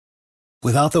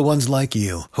Without the ones like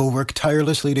you, who work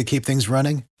tirelessly to keep things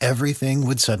running, everything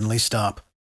would suddenly stop.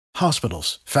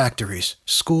 Hospitals, factories,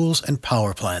 schools, and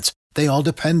power plants, they all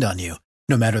depend on you.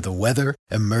 No matter the weather,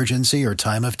 emergency, or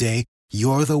time of day,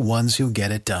 you're the ones who get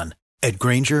it done. At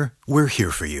Grainger, we're here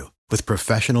for you with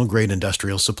professional-grade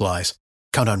industrial supplies.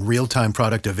 Count on real-time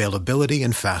product availability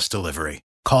and fast delivery.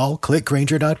 Call,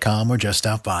 clickgrainger.com, or just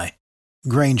stop by.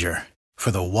 Grainger, for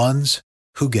the ones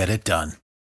who get it done.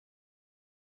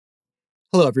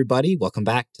 Hello, everybody. Welcome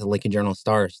back to the Lincoln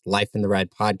Journal-Star's Life in the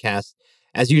Red podcast.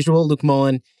 As usual, Luke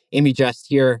Mullen, Amy Just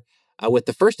here with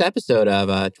the first episode of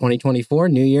 2024.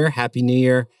 New Year. Happy New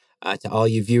Year to all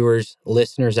you viewers,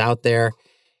 listeners out there.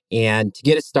 And to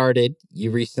get it started,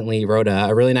 you recently wrote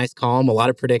a really nice column, a lot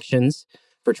of predictions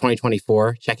for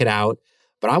 2024. Check it out.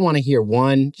 But I want to hear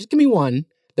one. Just give me one.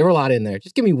 There were a lot in there.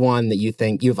 Just give me one that you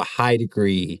think you have a high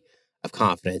degree of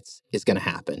confidence is going to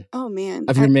happen. Oh, man.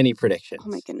 Of your many predictions. Oh,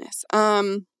 my goodness.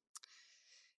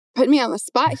 Put me on the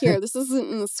spot here. This isn't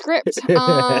in the script.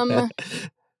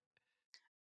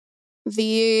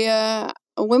 The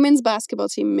women's basketball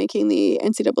team making the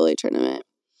NCAA tournament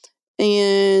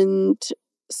and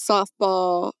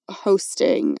softball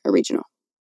hosting a regional.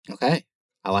 Okay.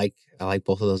 I like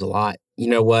both of those a lot. You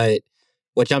know what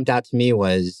jumped out to me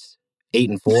was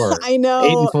 8-4. I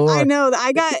know. 8-4. I know.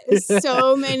 I got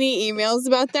so many emails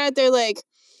about that. They're like,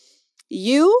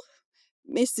 you,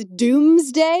 Miss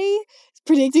Doomsday,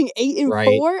 predicting 8-4?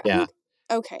 Right. Yeah.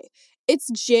 Okay. It's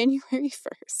January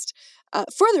 1st.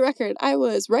 For the record, I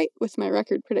was right with my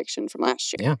record prediction from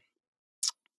last year. Yeah.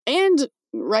 And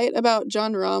right about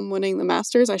John Rahm winning the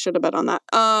Masters. I should have bet on that.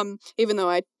 Even though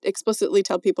I explicitly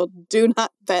tell people, do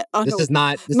not bet on This is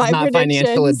not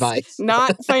financial advice.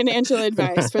 Not financial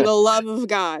advice. For the love of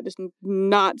God,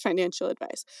 not financial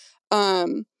advice.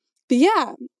 But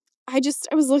yeah, I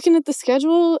was looking at the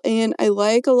schedule and I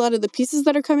like a lot of the pieces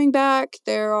that are coming back.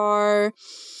 There are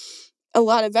a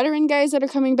lot of veteran guys that are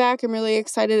coming back. I'm really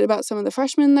excited about some of the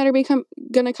freshmen that are going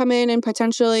to come in and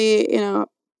potentially,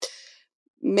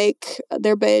 make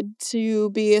their bid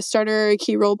to be a starter, a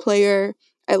key role player.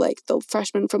 I like the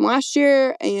freshmen from last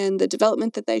year and the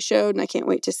development that they showed, and I can't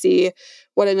wait to see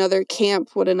what another camp,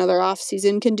 what another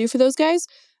offseason can do for those guys.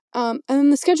 And then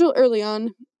the schedule early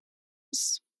on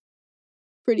is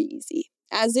pretty easy.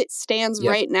 As it stands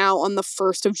right now on the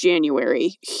 1st of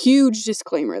January. Huge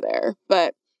disclaimer there.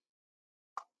 But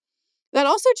that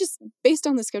also just, based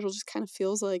on the schedule, just kind of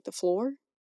feels like the floor,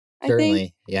 I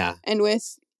think. Yeah. And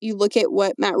you look at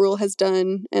what Matt Rule has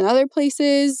done in other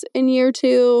places in year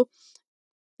 2,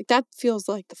 that feels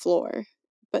like the floor.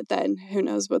 But then who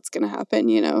knows what's going to happen,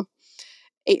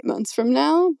 8 months from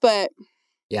now. But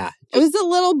yeah, it was a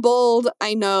little bold,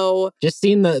 I know. Just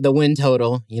seeing the win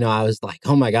total, I was like,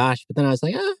 oh my gosh. But then I was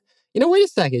like, wait a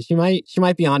second. She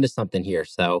might be onto something here.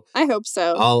 So I hope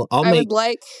so. I'll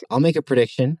make a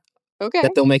prediction. Okay.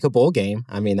 That they'll make a bowl game.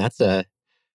 I mean, that's a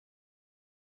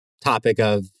topic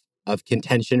of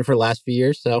contention for the last few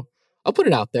years. So I'll put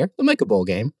it out there. They'll make a bowl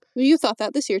game. You thought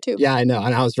that this year, too. Yeah, I know.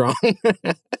 And I was wrong.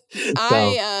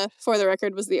 I, for the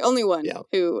record, was the only one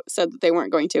who said that they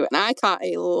weren't going to. And I caught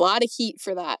a lot of heat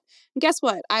for that. And guess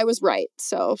what? I was right.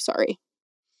 So sorry.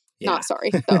 Yeah. Not sorry,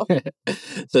 though.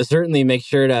 So certainly make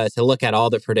sure to look at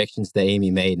all the predictions that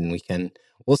Amy made. And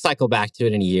we'll cycle back to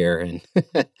it in a year and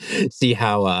see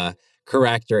how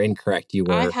correct or incorrect you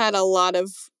were. I had a lot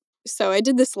of... So I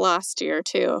did this last year,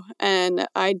 too. And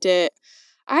I had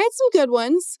some good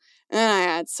ones. And I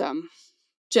had some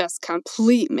just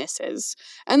complete misses.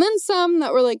 And then some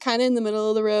that were like kind of in the middle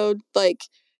of the road. Like,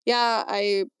 yeah,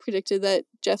 I predicted that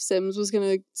Jeff Sims was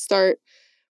going to start.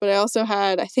 But I also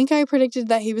I think I predicted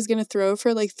that he was going to throw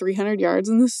for like 300 yards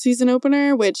in the season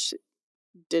opener, which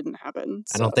didn't happen.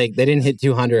 So. I don't think they didn't hit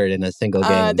 200 in a single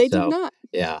game. They did not.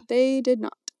 Yeah. They did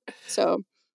not. So,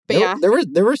 but yeah.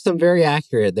 There were some very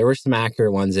accurate. There were some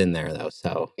accurate ones in there, though.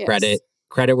 So yes.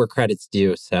 Credit where credit's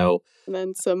due. So. And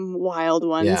then some wild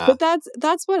ones. Yeah. But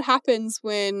that's what happens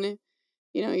when,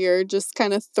 you're just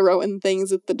kind of throwing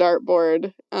things at the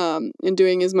dartboard and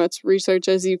doing as much research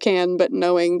as you can, but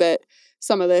knowing that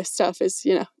some of this stuff is,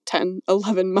 10,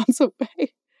 11 months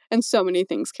away. And so many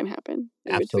things can happen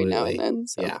in between now and then.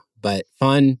 So. Yeah, but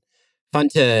fun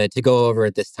to go over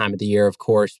at this time of the year, of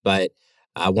course. But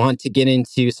I want to get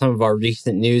into some of our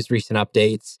recent news, recent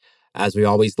updates, as we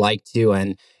always like to.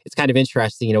 And it's kind of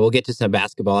interesting. We'll get to some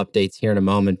basketball updates here in a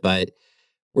moment, but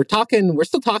we're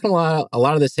still talking a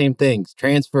lot of the same things.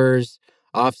 Transfers,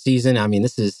 offseason. I mean,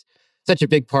 this is such a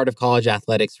big part of college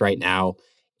athletics right now.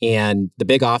 And the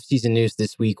big offseason news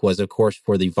this week was, of course,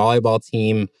 for the volleyball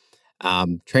team.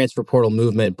 Transfer portal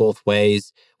movement both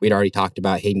ways. We'd already talked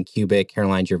about Hayden Kubik,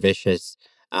 Caroline Jervicius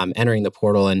entering the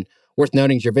portal. And worth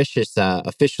noting, Jervicius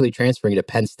officially transferring to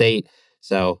Penn State.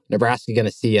 So Nebraska going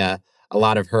to see a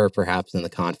lot of her perhaps in the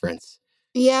conference.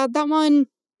 Yeah, that one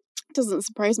doesn't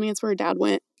surprise me. It's where her dad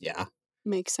went. Yeah.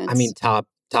 Makes sense. I mean, top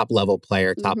level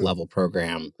player, top level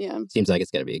program. Yeah. Seems like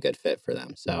it's going to be a good fit for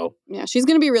them. So yeah, she's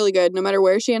going to be really good. No matter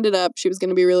where she ended up, she was going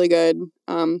to be really good.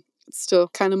 It's still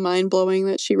kind of mind-blowing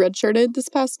that she redshirted this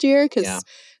past year because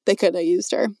they could have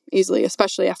used her easily,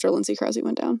 especially after Lindsey Krause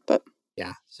went down. But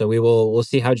yeah, so we'll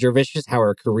see how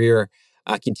her career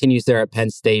continues there at Penn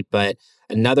State. But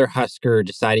another Husker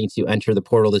deciding to enter the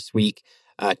portal this week,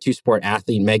 two-sport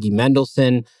athlete Maggie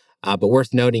Mendelson. But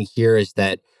worth noting here is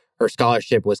that her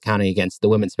scholarship was counting against the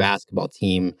women's basketball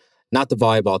team, not the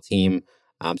volleyball team.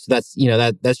 So that's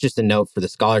that's just a note for the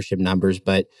scholarship numbers.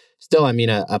 But still, I mean,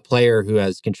 a player who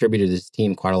has contributed to this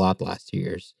team quite a lot the last 2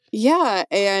 years. Yeah,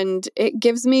 and it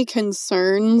gives me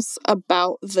concerns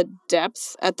about the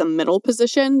depth at the middle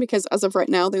position because as of right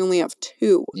now, they only have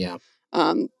two. Yeah.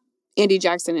 Andy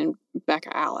Jackson and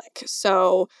Becca Alec.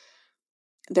 So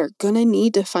they're going to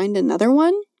need to find another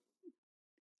one.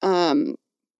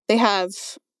 They have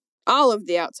all of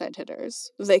the outside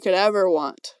hitters they could ever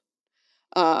want,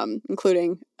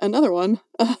 including another one,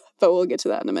 but we'll get to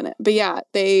that in a minute. But yeah,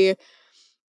 they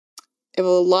have a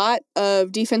lot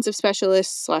of defensive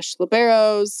specialists /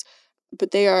 liberos,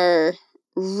 but they are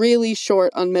really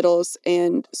short on middles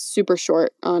and super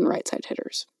short on right side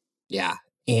hitters. Yeah,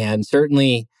 and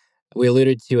certainly we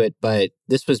alluded to it, but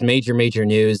this was major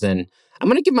news, and I'm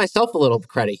going to give myself a little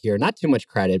credit here, not too much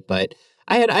credit, but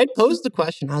I'd posed the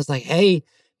question. I was like, hey,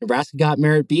 Nebraska got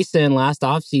Merritt Beeson last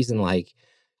offseason. Like,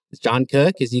 is John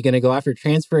Cook, is he going to go after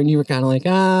transfer? And you were kind of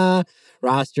like,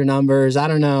 roster numbers, I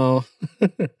don't know.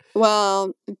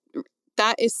 Well,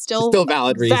 that is still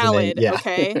valid reasoning. Valid, yeah.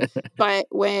 Okay? But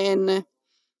when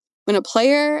a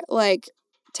player like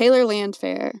Taylor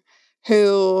Landfair,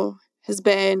 who has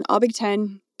been All Big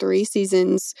Ten 3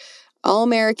 seasons,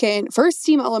 All-American, first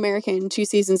team All-American 2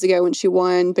 seasons ago when she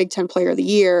won Big Ten Player of the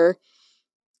Year,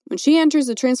 when she enters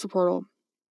the transfer portal,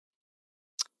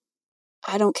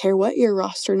 I don't care what your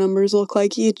roster numbers look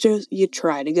like, you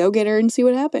try to go get her and see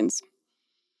what happens.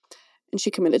 And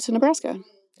she committed to Nebraska.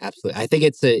 Absolutely. I think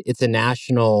it's a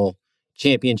national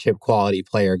championship quality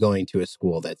player going to a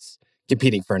school that's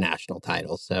competing for a national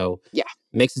title. So yeah,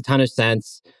 makes a ton of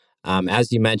sense.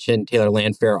 As you mentioned, Taylor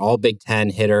Landfair, all Big Ten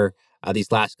hitter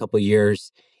these last couple of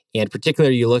years. And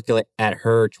particularly, you look at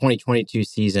her 2022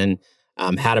 season,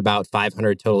 had about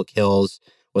 500 total kills,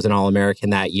 was an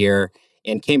All-American that year,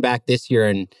 and came back this year.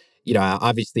 And,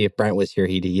 obviously if Brent was here,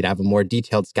 he'd have a more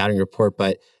detailed scouting report,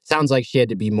 but sounds like she had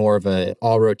to be more of an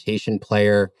all-rotation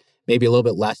player, maybe a little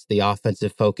bit less the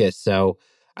offensive focus. So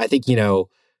I think,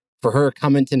 for her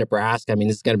coming to Nebraska, I mean,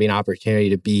 this is going to be an opportunity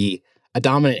to be a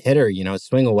dominant hitter,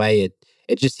 swing away.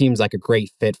 It just seems like a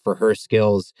great fit for her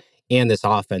skills and this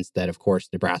offense that, of course,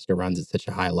 Nebraska runs at such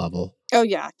a high level. Oh,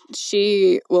 yeah.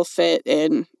 She will fit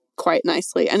in quite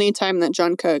nicely. Anytime that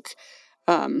John Cook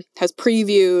has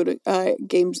previewed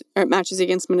games or matches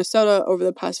against Minnesota over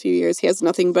the past few years, he has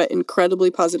nothing but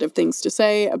incredibly positive things to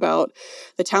say about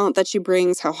the talent that she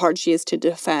brings, how hard she is to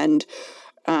defend,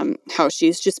 how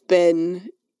she's just been,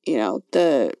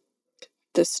 the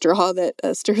straw that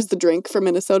stirs the drink for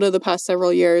Minnesota the past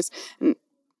several years. And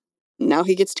now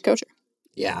he gets to coach her.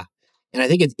 Yeah. And I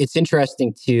think it's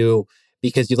interesting, too,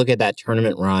 because you look at that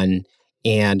tournament run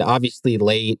and obviously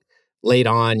late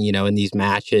on, in these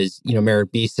matches,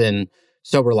 Merritt Beeson,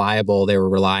 so reliable. They were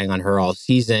relying on her all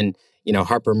season,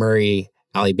 Harper Murray,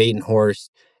 Allie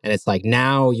Batenhorst. And it's like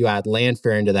now you add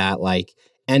Landfair into that like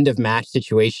end of match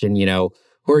situation,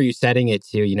 who are you setting it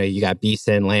to? You got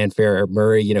Beeson, Landfair,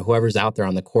 Murray, whoever's out there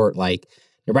on the court. Like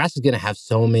Nebraska's going to have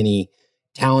so many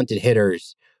talented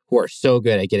hitters who are so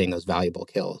good at getting those valuable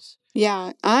kills.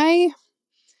 Yeah, I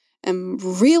am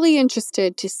really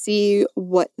interested to see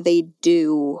what they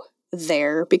do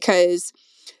there because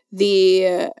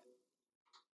the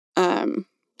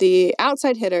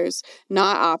outside hitters,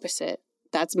 not opposite.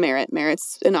 That's Merritt.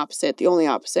 Merritt's an opposite, the only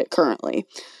opposite currently.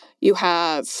 You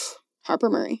have Harper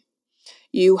Murray.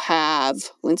 You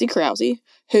have Lindsey Krause,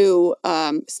 who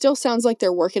still sounds like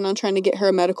they're working on trying to get her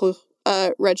a medical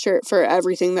red shirt for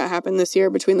everything that happened this year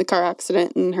between the car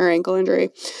accident and her ankle injury.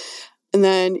 And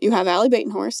then you have Allie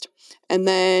Batenhorst. And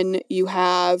then you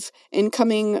have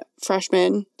incoming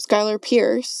freshman Skylar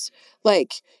Pierce.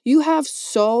 Like, you have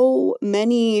so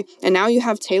many. And now you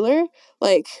have Taylor.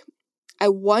 Like, I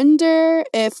wonder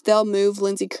if they'll move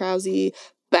Lindsey Krause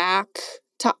back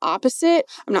to opposite.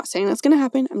 I'm not saying that's going to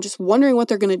happen. I'm just wondering what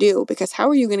they're going to do, because how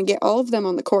are you going to get all of them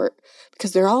on the court?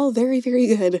 Because they're all very,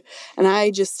 very good. And I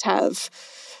just have,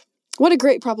 what a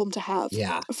great problem to have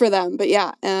for them. But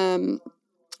yeah,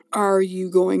 are you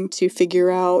going to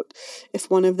figure out if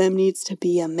one of them needs to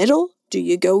be a middle? Do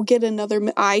you go get another?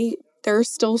 There's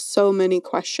still so many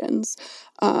questions.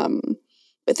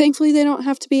 But thankfully, they don't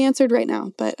have to be answered right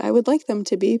now. But I would like them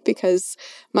to be, because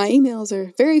my emails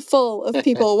are very full of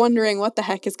people wondering what the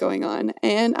heck is going on.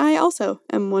 And I also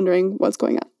am wondering what's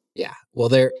going on. Yeah. Well,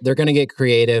 they're going to get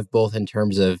creative, both in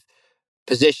terms of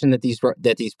position that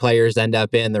these players end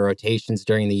up in, the rotations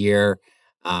during the year.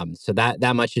 So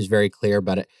that much is very clear.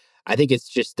 But I think it's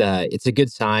just it's a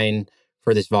good sign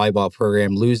for this volleyball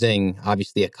program, losing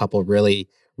obviously a couple really,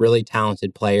 really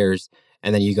talented players.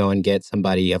 And then you go and get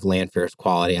somebody of Landfair's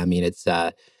quality. I mean, it's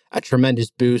a tremendous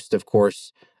boost, of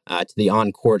course, to the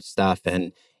on-court stuff.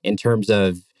 And in terms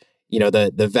of,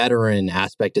 the veteran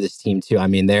aspect of this team, too, I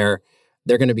mean, they're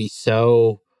going to be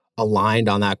so aligned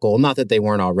on that goal. Not that they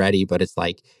weren't already, but it's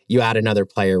like you add another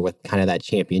player with kind of that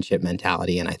championship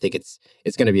mentality. And I think it's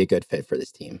going to be a good fit for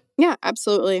this team. Yeah,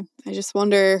 absolutely. I just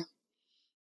wonder,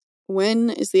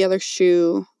 when is the other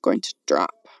shoe going to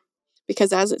drop?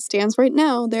 Because as it stands right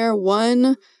now, they're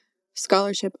one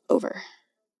scholarship over.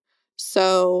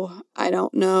 So I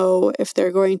don't know if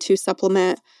they're going to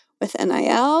supplement with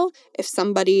NIL, if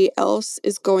somebody else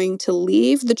is going to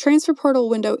leave. The transfer portal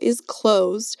window is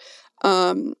closed,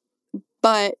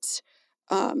 but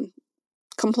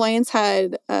compliance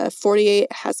has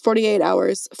 48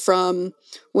 hours from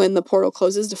when the portal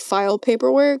closes to file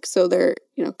paperwork. So there,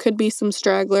 could be some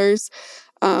stragglers,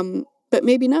 but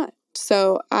maybe not.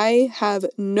 So I have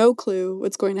no clue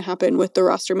what's going to happen with the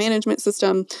roster management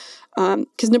system,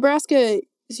 because Nebraska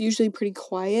is usually pretty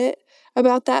quiet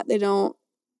about that. They don't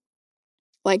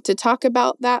like to talk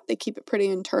about that. They keep it pretty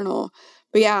internal.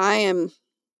 But yeah, I am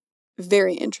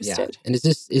very interested. Yeah. And is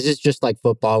this just like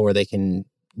football, where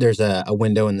there's a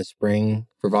window in the spring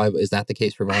for volleyball? Is that the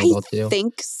case for volleyball too? I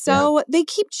think so. Yeah. They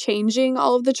keep changing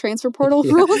all of the transfer portal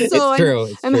rules, so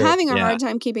I'm having a hard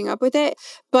time keeping up with it.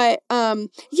 But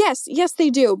yes,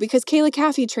 they do, because Kayla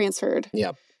Caffey transferred.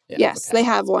 Yep. Yeah, yes, okay. They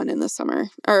have one in the summer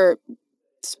or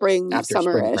spring, after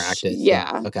summer-ish. Spring practice.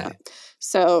 Yeah. Okay.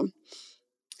 So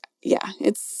yeah,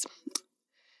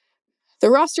 the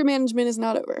roster management is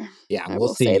not over. Yeah,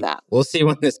 we'll see. Say that. We'll see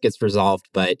when this gets resolved.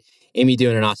 But Amy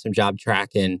doing an awesome job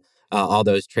tracking all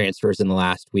those transfers in the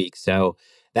last week. So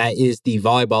that is the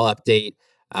volleyball update.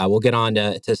 We'll get on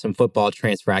to some football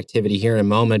transfer activity here in a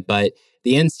moment. But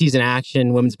the in-season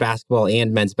action, women's basketball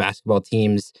and men's basketball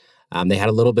teams, they had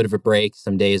a little bit of a break,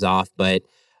 some days off, but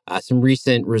some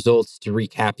recent results to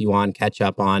recap you on, catch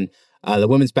up on. The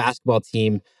women's basketball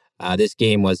team, this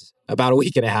game was about a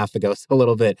week and a half ago, so a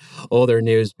little bit older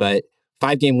news, but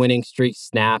 5-game winning streak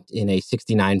snapped in a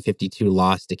 69-52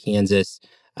 loss to Kansas.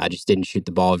 Just didn't shoot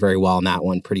the ball very well in that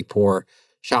one. Pretty poor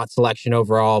shot selection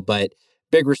overall, but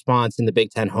big response in the Big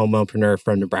Ten home opener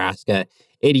from Nebraska.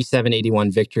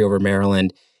 87-81 victory over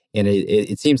Maryland. And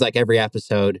it seems like every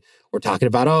episode we're talking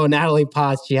about, Natalie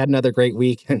Potts, she had another great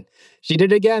week. And she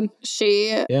did it again.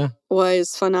 She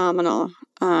was phenomenal.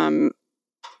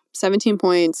 17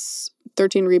 points,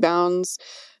 13 rebounds.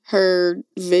 Her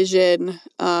vision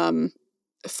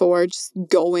for just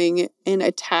going and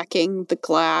attacking the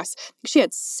glass. I think she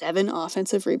had 7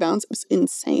 offensive rebounds. It was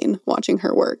insane watching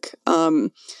her work.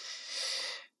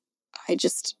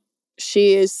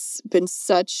 She has been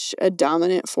such a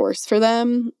dominant force for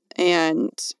them.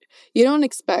 And you don't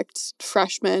expect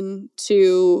freshmen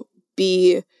to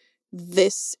be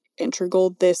this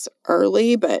integral this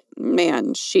early, but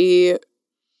man, she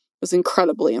was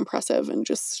incredibly impressive and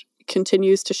just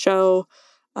continues to show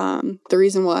the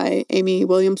reason why Amy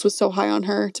Williams was so high on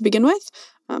her to begin with.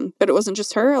 But it wasn't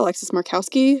just her. Alexis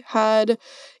Markowski had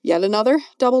yet another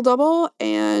double-double,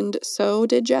 and so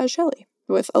did Jazz Shelley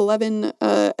with 11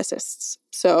 assists.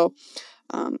 So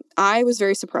I was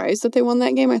very surprised that they won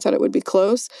that game. I thought it would be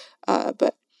close,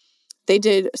 but they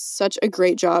did such a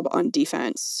great job on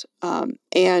defense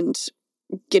and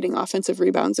getting offensive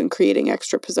rebounds and creating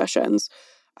extra possessions.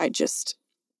 I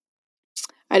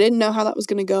didn't know how that was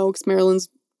going to go, because Maryland's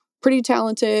pretty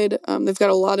talented. They've got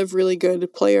a lot of really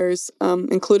good players,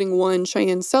 including one,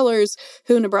 Cheyenne Sellers,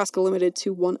 who Nebraska limited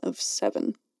to 1 of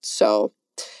 7. So,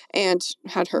 and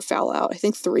had her foul out. I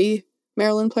think 3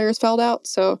 Maryland players fouled out.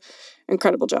 So,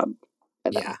 incredible job.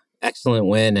 Yeah, excellent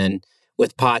win. And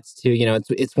with Potts too,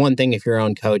 it's one thing if your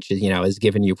own coach is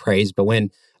giving you praise, but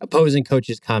when opposing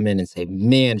coaches come in and say,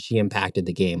 "Man, she impacted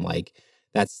the game," like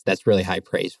that's really high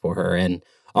praise for her. And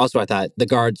also, I thought the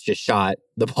guards just shot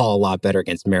the ball a lot better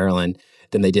against Maryland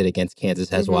than they did against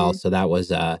Kansas as well. So that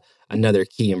was another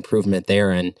key improvement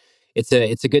there. And it's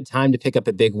a good time to pick up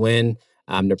a big win.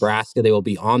 Nebraska, they will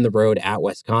be on the road at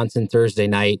Wisconsin Thursday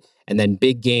night. And then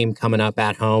big game coming up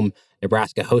at home.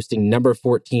 Nebraska hosting number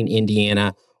 14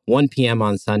 Indiana, 1 p.m.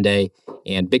 on Sunday,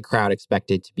 and big crowd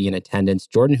expected to be in attendance.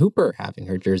 Jordan Hooper having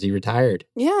her jersey retired.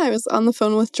 Yeah, I was on the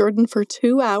phone with Jordan for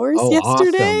 2 hours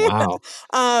yesterday. Awesome.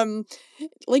 Wow.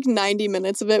 Like 90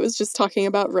 minutes of it was just talking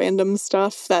about random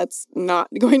stuff that's not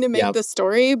going to make the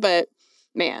story, but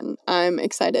man, I'm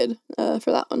excited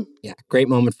for that one. Yeah, great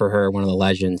moment for her, one of the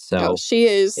legends. So she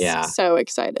is so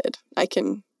excited. I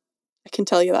can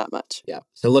tell you that much. Yeah.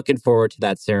 So looking forward to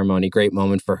that ceremony. Great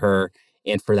moment for her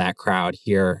and for that crowd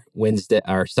here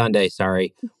Sunday,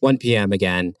 1 p.m.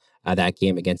 again, that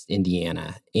game against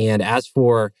Indiana. And as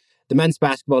for the men's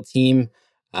basketball team,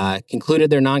 concluded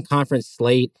their non-conference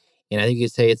slate. And I think you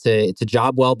could say it's a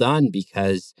job well done,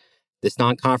 because this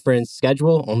non-conference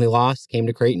schedule, only loss came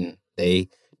to Creighton. They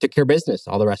took care of business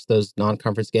all the rest of those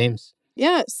non-conference games.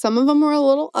 Yeah, some of them were a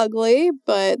little ugly,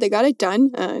 but they got it done,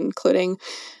 including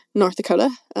North Dakota.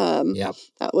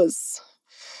 That was...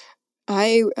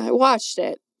 I watched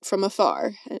it from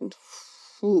afar, and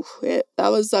that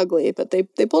was ugly, but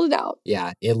they pulled it out.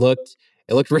 Yeah, it looked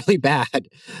really bad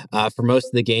for most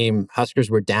of the game. Huskers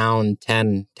were down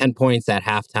 10 points at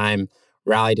halftime,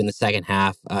 rallied in the second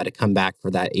half to come back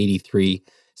for that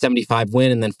 83-75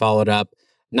 win, and then followed up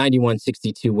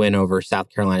 91-62 win over South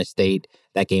Carolina State.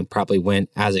 That game probably went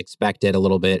as expected, a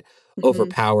little bit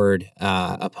overpowered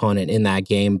opponent in that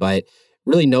game, but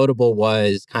really notable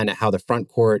was kind of how the front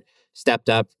court stepped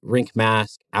up. Rink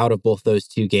Mask out of both those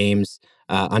two games,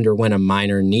 underwent a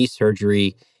minor knee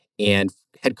surgery, and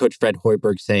head coach Fred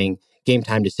Hoiberg saying game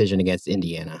time decision against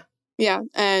Indiana. Yeah,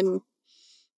 and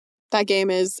that game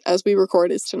is, as we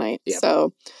record, is tonight. Yep.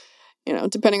 So,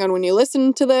 depending on when you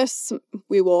listen to this,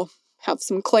 we will have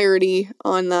some clarity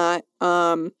on that.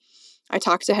 I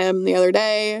talked to him the other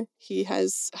day. He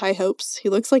has high hopes. He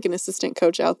looks like an assistant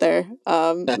coach out there.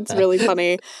 It's really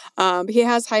funny. He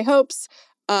has high hopes.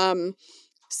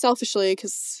 Selfishly,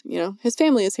 because his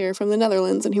family is here from the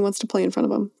Netherlands and he wants to play in front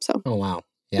of them. So, oh wow,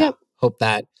 yeah. Hope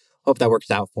that works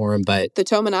out for him. But the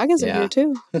Tomanagas are here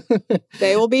too.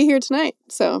 They will be here tonight,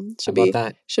 so should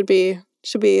be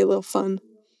a little fun.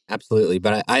 Absolutely,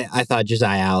 but I thought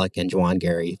Josiah Alec and Juwan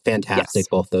Gary, fantastic.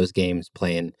 Both those games,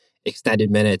 playing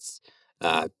extended minutes,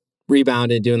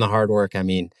 rebounded, doing the hard work. I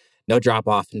mean, no drop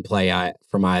off in play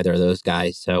from either of those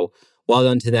guys. So well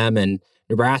done to them. And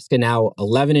Nebraska now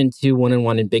 11-2,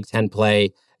 1-1 in Big Ten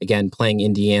play. Again, playing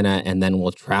Indiana, and then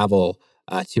we'll travel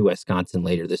to Wisconsin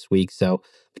later this week. So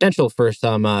potential for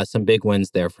some big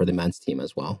wins there for the men's team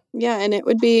as well. Yeah, and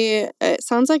it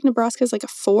sounds like Nebraska is like a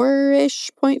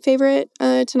 4-ish point favorite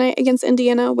tonight against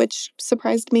Indiana, which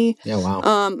surprised me. Yeah,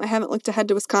 wow. I haven't looked ahead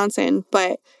to Wisconsin,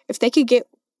 but if they could get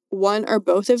one or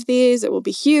both of these, it will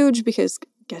be huge, because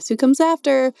guess who comes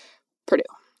after? Purdue.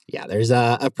 Yeah, there's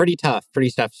a pretty tough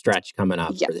stretch coming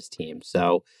up for this team.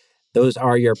 So those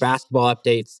are your basketball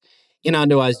updates. And on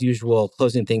to, as usual,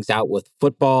 closing things out with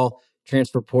football.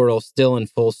 Transfer portal still in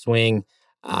full swing.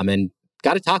 And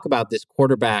got to talk about this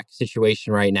quarterback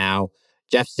situation right now.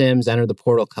 Jeff Sims entered the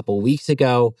portal a couple weeks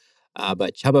ago,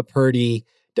 but Chubba Purdy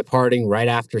departing right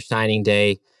after signing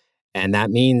day. And that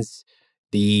means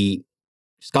the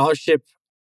scholarship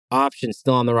option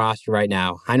still on the roster right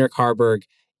now. Heinrich Harburg,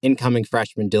 incoming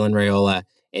freshman Dylan Raiola,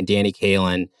 and Danny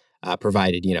Kalen,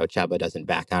 provided, Chubba doesn't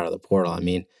back out of the portal. I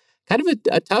mean, kind of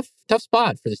a tough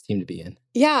spot for this team to be in.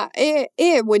 Yeah,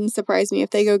 it wouldn't surprise me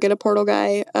if they go get a portal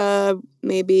guy,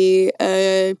 maybe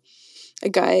a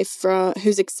guy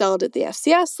who's excelled at the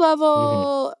FCS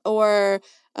level, or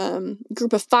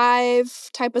group of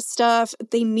 5 type of stuff.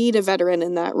 They need a veteran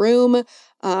in that room.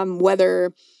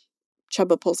 Whether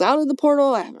Chubba pulls out of the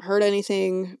portal, I haven't heard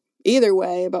anything either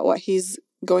way about what he's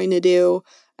going to do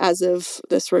as of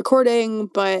this recording,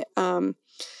 but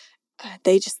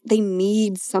they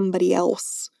need somebody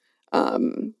else.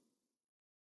 They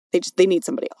need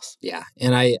somebody else. Yeah,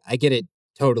 and I get it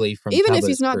totally from even Chubba's if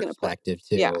he's not going to play too.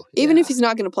 Yeah, even if he's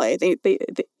not going to play, they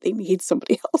need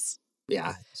somebody else.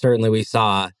 Yeah, certainly we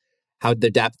saw how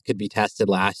the depth could be tested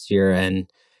last year, and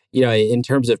in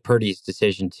terms of Purdy's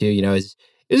decision too, it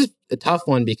was a tough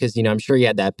one, because I'm sure he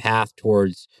had that path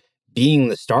towards being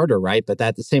the starter, right? But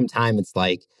at the same time, it's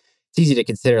like, it's easy to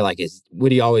consider, like,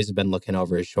 would he always have been looking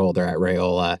over his shoulder at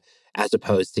Raiola, as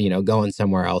opposed to, going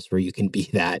somewhere else where you can be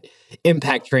that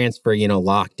impact transfer,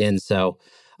 locked in. So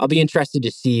I'll be interested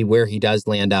to see where he does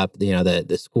land up,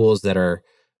 the schools that are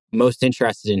most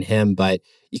interested in him, but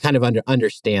you kind of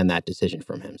understand that decision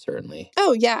from him, certainly.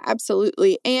 Oh, yeah,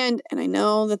 absolutely. And I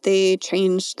know that they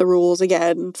changed the rules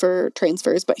again for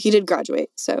transfers, but he did graduate.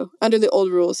 So under the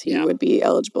old rules, he would be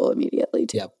eligible immediately,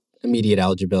 too. Yep. Immediate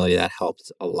eligibility, that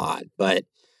helps a lot. But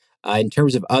in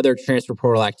terms of other transfer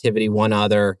portal activity, one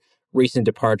other recent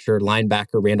departure,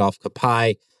 linebacker Randolph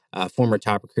Kapai, former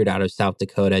top recruit out of South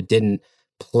Dakota, didn't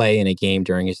play in a game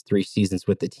during his 3 seasons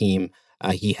with the team.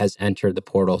 He has entered the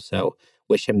portal, so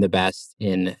wish him the best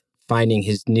in finding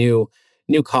his new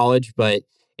college. But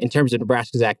in terms of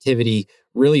Nebraska's activity,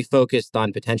 really focused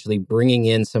on potentially bringing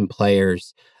in some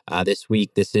players this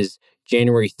week. This is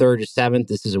January 3rd to 7th.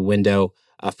 This is a window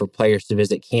for players to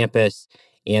visit campus.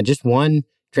 And just one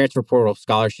transfer portal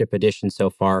scholarship addition so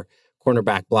far,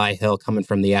 cornerback Bly Hill coming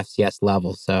from the FCS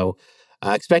level. So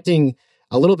expecting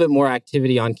a little bit more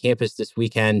activity on campus this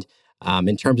weekend.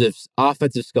 In terms of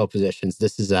offensive skill positions,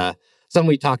 this is something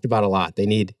we talked about a lot. They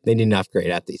need an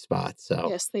upgrade at these spots. So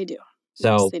yes, they do.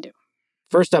 So yes, they do.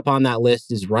 First up on that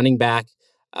list is running back.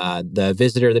 The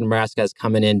visitor that Nebraska has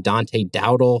coming in, Dante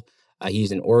Dowdle.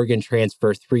 He's an Oregon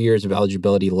transfer, 3 years of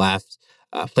eligibility left.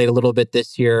 Played a little bit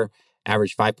this year,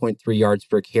 averaged 5.3 yards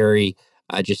per carry,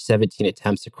 just 17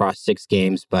 attempts across 6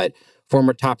 games. But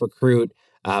former top recruit,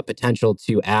 potential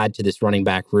to add to this running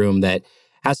back room that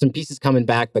has some pieces coming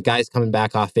back, but guys coming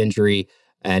back off injury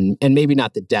and maybe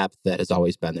not the depth that has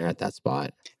always been there at that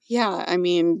spot. Yeah, I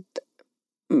mean,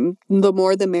 the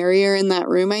more the merrier in that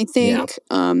room, I think.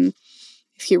 Yeah.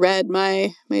 If you read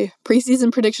my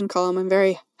preseason prediction column, I'm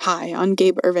very high on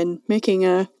Gabe Ervin making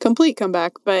a complete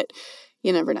comeback, but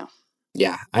you never know.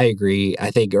 Yeah, I agree. I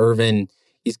think Ervin,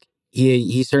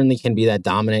 he certainly can be that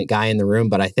dominant guy in the room,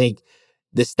 but I think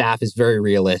the staff is very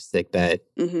realistic that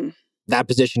that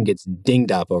position gets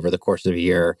dinged up over the course of a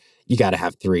year. You got to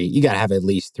have 3. You got to have at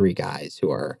least 3 guys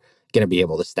who are going to be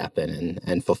able to step in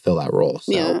and fulfill that role.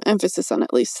 So, yeah, emphasis on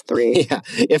at least 3. Yeah,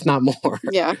 if not more.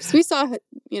 Yeah, because we saw,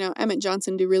 Emmett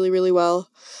Johnson do really, really well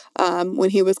when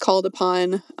he was called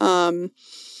upon.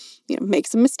 Make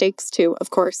some mistakes too, of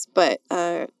course. But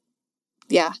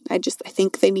yeah, I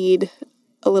think they need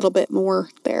a little bit more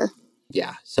there.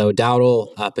 Yeah, so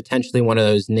Dowdle, potentially one of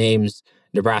those names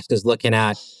Nebraska's looking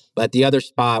at. But the other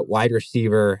spot, wide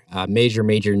receiver, major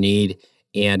need,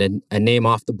 and a name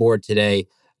off the board today.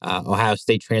 Ohio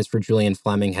State transfer Julian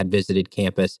Fleming had visited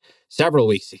campus several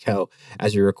weeks ago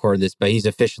as we record this, but he's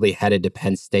officially headed to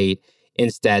Penn State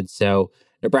instead. So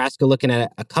Nebraska looking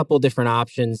at a couple different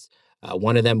options.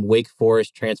 One of them, Wake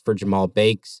Forest transfer Jamal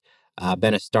Bakes,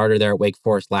 been a starter there at Wake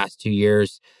Forest last 2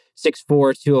 years.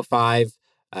 6'4", 205,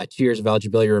 2 years of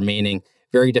eligibility remaining.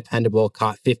 Very dependable,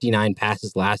 caught 59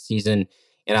 passes last season.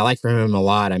 And I like from him a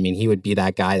lot. I mean, he would be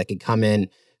that guy that could come in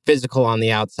physical on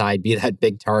the outside, be that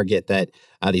big target that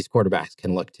these quarterbacks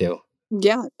can look to.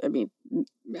 Yeah, I mean,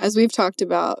 as we've talked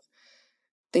about,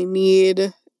 they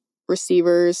need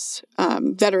receivers,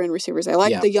 veteran receivers. I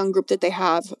like the young group that they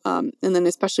have, and then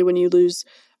especially when you lose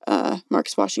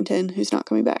Marcus Washington, who's not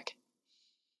coming back.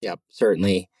 Yep,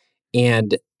 certainly.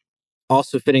 And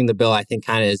also fitting the bill, I think,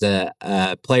 kind of is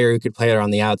a player who could play it on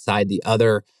the outside. The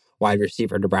other wide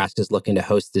receiver Nebraska's looking to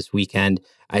host this weekend,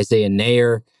 Isaiah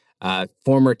Nair,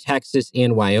 former Texas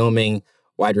and Wyoming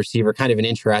wide receiver, kind of an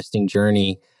interesting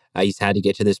journey. He's had to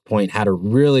get to this point, had a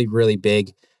really, really big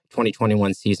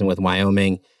 2021 season with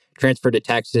Wyoming, transferred to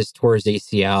Texas, tore his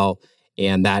ACL,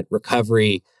 and that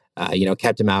recovery,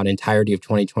 kept him out entirety of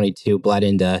 2022, bled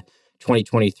into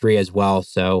 2023 as well.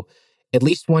 So at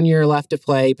least 1 year left to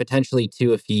play, potentially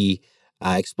 2 if he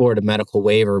explored a medical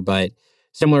waiver, but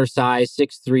similar size,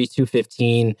 6'3",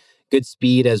 215, good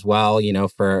speed as well,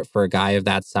 for a guy of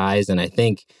that size. And I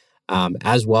think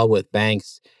as well with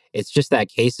Banks, it's just that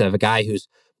case of a guy who's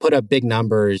put up big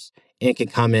numbers and can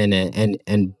come in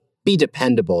and be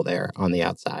dependable there on the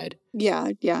outside. Yeah.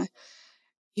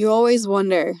 You always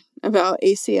wonder about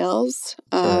ACLs.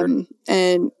 Sure.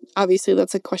 And obviously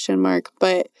that's a question mark,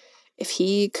 but if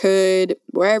he could,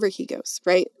 wherever he goes,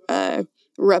 right,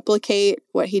 replicate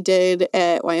what he did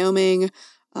at Wyoming,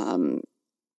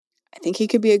 I think he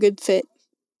could be a good fit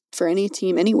for any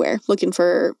team anywhere, looking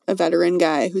for a veteran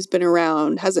guy who's been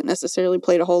around, hasn't necessarily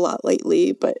played a whole lot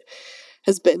lately, but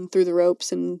has been through the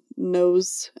ropes and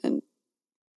knows, and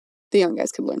the young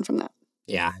guys could learn from that.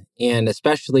 Yeah, and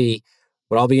especially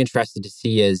what I'll be interested to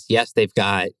see is, yes, they've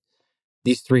got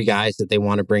these 3 guys that they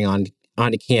want to bring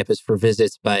onto campus for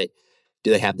visits, but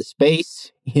do they have the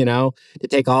space, to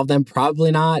take all of them?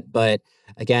 Probably not. But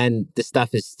again, this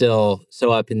stuff is still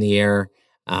so up in the air.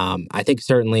 I think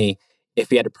certainly if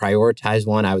we had to prioritize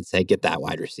one, I would say get that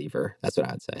wide receiver. That's what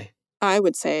I would say. I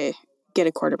would say get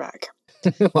a quarterback.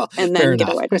 Well, and fair then get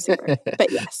enough. a wide receiver.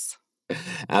 But yes.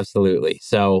 Absolutely.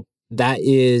 So that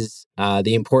is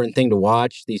the important thing to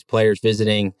watch. These players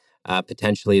visiting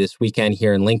potentially this weekend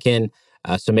here in Lincoln.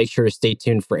 So make sure to stay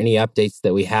tuned for any updates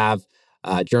that we have.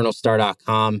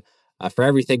 Journalstar.com for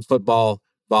everything football,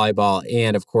 volleyball,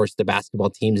 and of course the basketball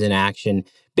teams in action.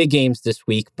 Big games this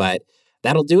week, but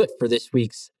that'll do it for this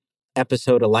week's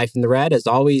episode of Life in the Red. As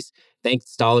always,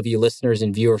 thanks to all of you listeners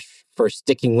and viewers for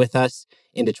sticking with us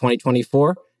into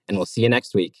 2024, and we'll see you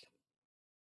next week.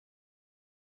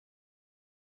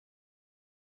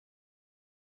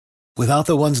 Without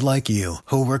the ones like you,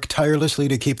 who work tirelessly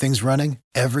to keep things running,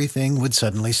 everything would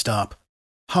suddenly stop.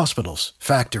 Hospitals,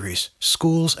 factories,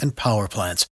 schools, and power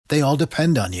plants, they all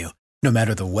depend on you. No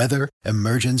matter the weather,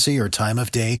 emergency, or time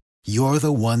of day, you're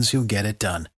the ones who get it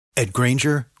done. At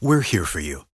Grainger, we're here for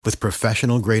you with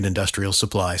professional-grade industrial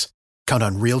supplies. Count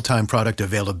on real-time product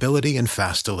availability and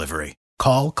fast delivery.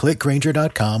 Call, click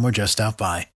Grainger.com, or just stop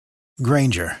by.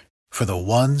 Grainger, for the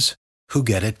ones who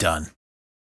get it done.